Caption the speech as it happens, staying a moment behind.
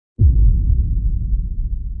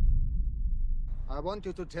I want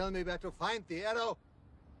you to tell me where to find the arrow.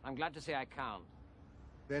 I'm glad to say I can't.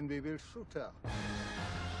 Then we will shoot her.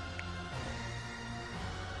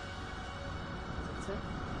 Sir?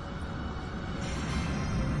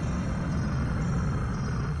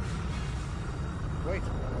 Wait.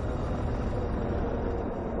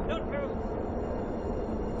 Don't move!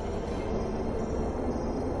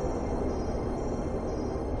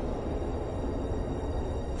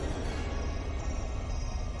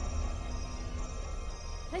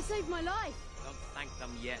 They saved my life. Don't thank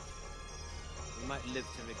them yet. You might live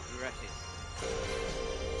to regret it.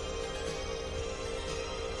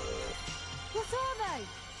 What are they?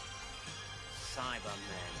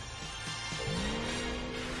 Cybermen.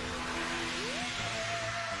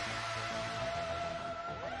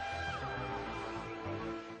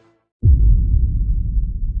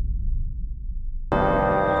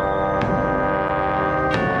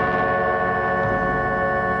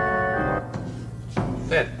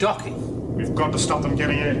 They're docking. We've got to stop them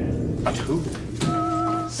getting in. But who?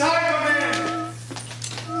 Cybermen!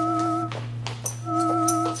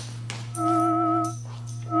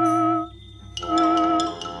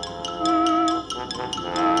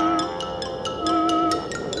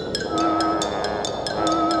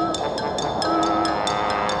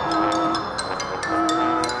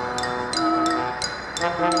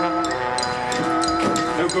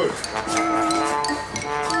 No good.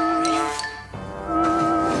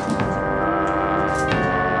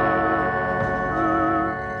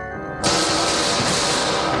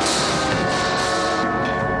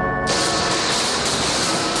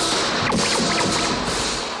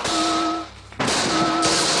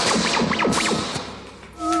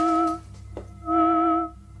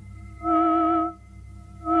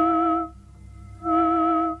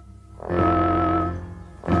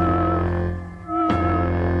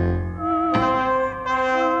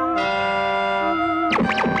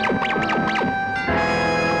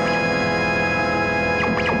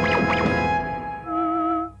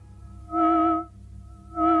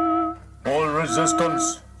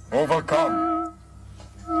 Resistance overcome.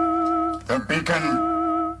 The beacon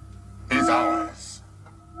is ours.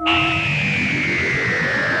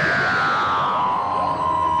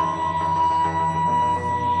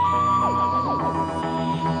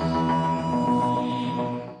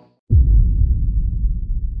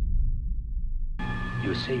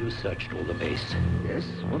 You say you searched all the base? Yes,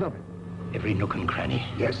 what of it? Every nook and cranny?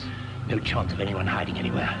 Yes. No chance of anyone hiding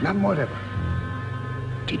anywhere? None whatever.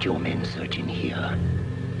 Did your men search in here?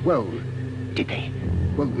 Well... Did they?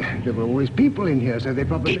 Well, there were always people in here, so they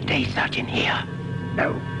probably... Did they search in here?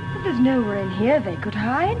 No. But there's nowhere in here they could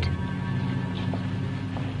hide.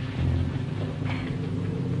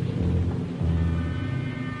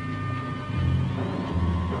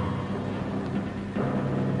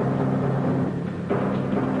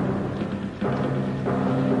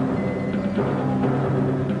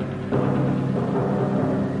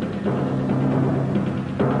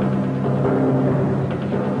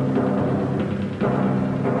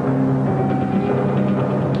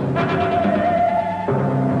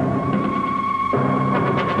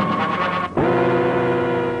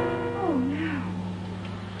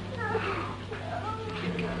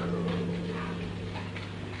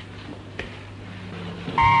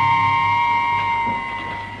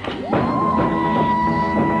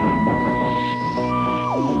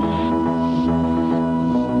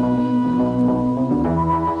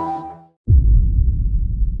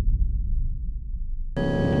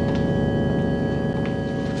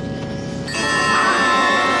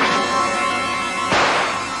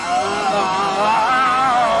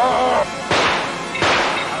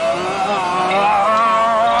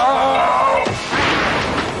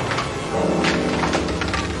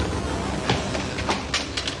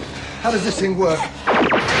 How does this thing work?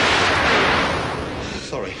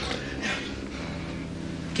 Sorry.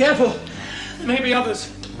 Careful! There may be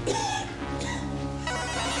others.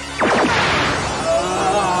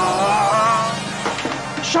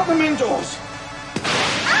 Shut them indoors!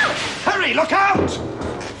 Hurry, look out!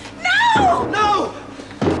 No! No!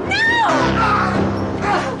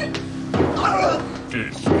 No!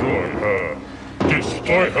 Destroy her.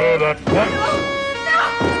 Destroy her that once.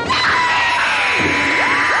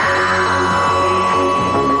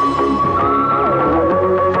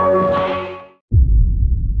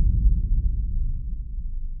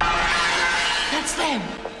 That's them.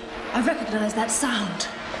 I recognize that sound.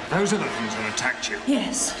 Those are the things that attacked you.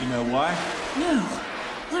 Yes. Do you know why? No.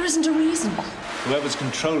 There isn't a reason. Whoever's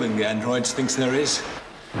controlling the androids thinks there is.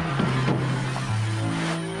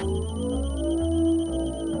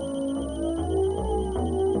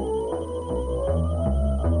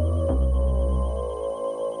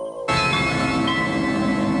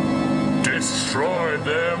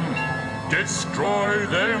 them. Destroy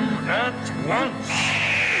them at once.